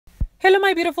Hello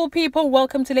my beautiful people,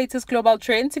 welcome to latest global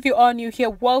trends. If you are new here,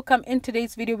 welcome. In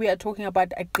today's video we are talking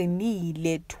about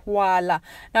Gcinile, twala.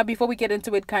 Now before we get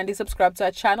into it, kindly subscribe to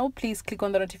our channel, please click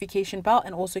on the notification bell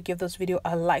and also give this video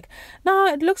a like. Now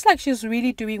it looks like she's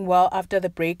really doing well after the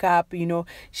breakup.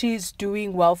 She's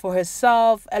doing well for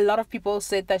herself. A lot of people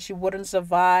said that she wouldn't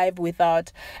survive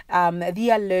without the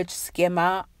alleged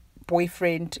scammer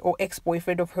boyfriend or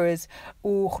ex-boyfriend of hers,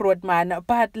 grootman.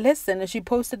 But listen, she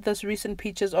posted this recent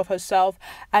pictures of herself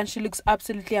and she looks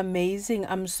absolutely amazing.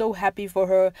 I'm so happy for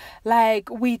her. Like,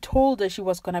 we told her she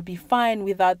was gonna be fine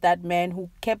without that man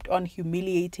who kept on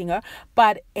humiliating her.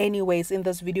 But anyways, in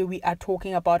this video we are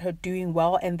talking about her doing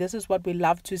well, and this is what we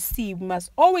love to see. We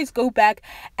must always go back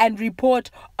and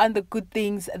report on the good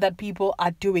things that people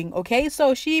are doing. Okay,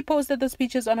 so she posted these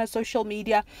pictures on her social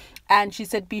media and she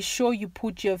said, be sure you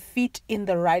put your feet in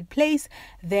the right place,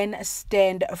 then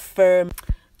stand firm.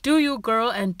 Do you, girl,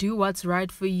 and do what's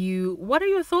right for you. What are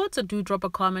your thoughts? Do drop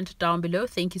a comment down below.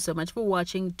 Thank you so much for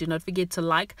watching. Do not forget to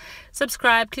like,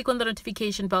 subscribe, click on the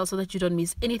notification bell so that you don't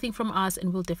miss anything from us,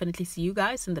 and we'll definitely see you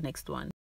guys in the next one.